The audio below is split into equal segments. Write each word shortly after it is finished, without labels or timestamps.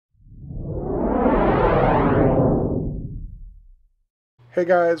Hey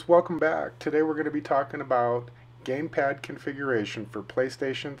guys, welcome back. Today we're going to be talking about gamepad configuration for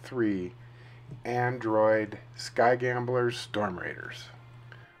PlayStation 3, Android, Sky Gamblers, Storm Raiders.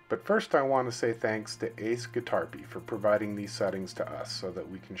 But first I want to say thanks to Ace Guitarpy for providing these settings to us so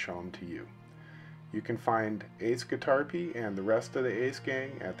that we can show them to you. You can find Ace Guitarpy and the rest of the Ace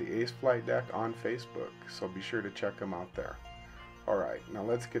gang at the Ace Flight Deck on Facebook, so be sure to check them out there. Alright, now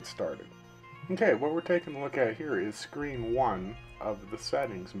let's get started. Okay, what we're taking a look at here is screen 1 of the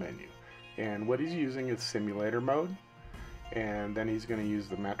settings menu, and what he's using is simulator mode, and then he's going to use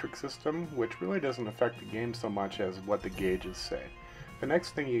the metric system, which really doesn't affect the game so much as what the gauges say. The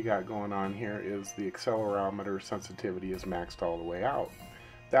next thing you got going on here is the accelerometer sensitivity is maxed all the way out.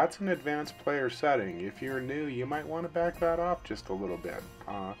 That's an advanced player setting. If you're new, you might want to back that off just a little bit.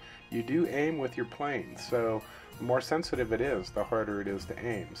 You do aim with your plane, so the more sensitive it is, the harder it is to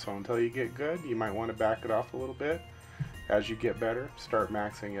aim. So until you get good, you might want to back it off a little bit. As you get better, start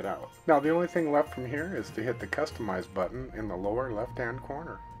maxing it out. Now the only thing left from here is to hit the customize button in the lower left hand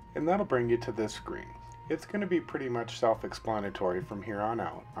corner. And that'll bring you to this screen. It's going to be pretty much self-explanatory from here on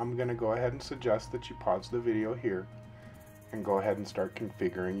out. I'm going to go ahead and suggest that you pause the video here and go ahead and start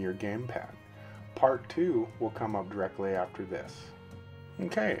configuring your gamepad. Part 2 will come up directly after this.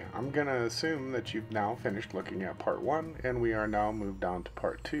 Okay, I'm going to assume that you've now finished looking at part 1 and we are now moved on to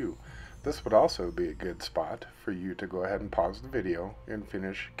part 2. This would also be a good spot for you to go ahead and pause the video and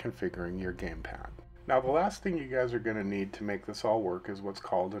finish configuring your gamepad. Now the last thing you guys are going to need to make this all work is what's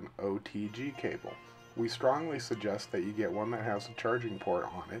called an OTG cable. We strongly suggest that you get one that has a charging port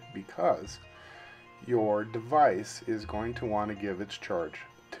on it because your device is going to want to give its charge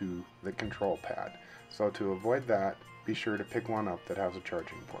to the control pad. So to avoid that, be sure to pick one up that has a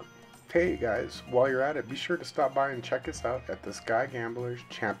charging port. Hey guys, while you're at it, be sure to stop by and check us out at the Sky Gamblers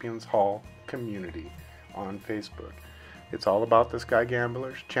Champions Hall community on Facebook. It's all about the Sky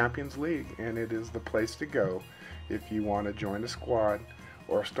Gamblers Champions League, and it is the place to go if you want to join a squad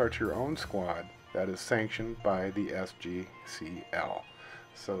or start your own squad that is sanctioned by the SGCL.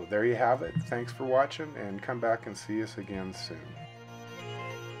 So there you have it. Thanks for watching, and come back and see us again soon.